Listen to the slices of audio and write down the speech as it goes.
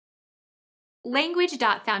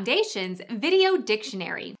Language.Foundation's Video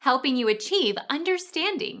Dictionary, helping you achieve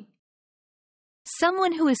understanding.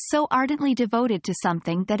 Someone who is so ardently devoted to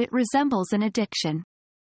something that it resembles an addiction.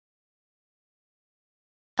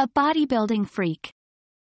 A bodybuilding freak.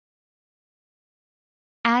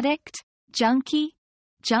 Addict, junkie,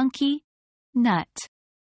 nut.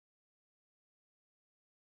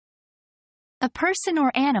 A person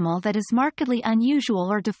or animal that is markedly unusual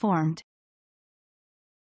or deformed.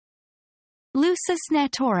 Lusus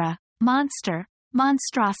natura, monster,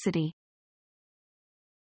 monstrosity.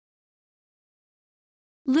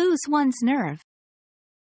 Lose one's nerve.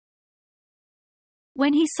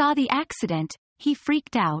 When he saw the accident, he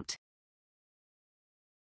freaked out.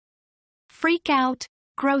 Freak out,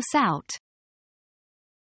 gross out.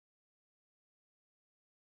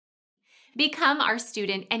 Become our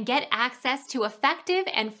student and get access to effective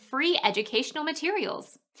and free educational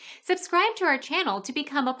materials. Subscribe to our channel to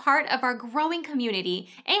become a part of our growing community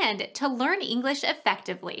and to learn English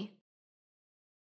effectively.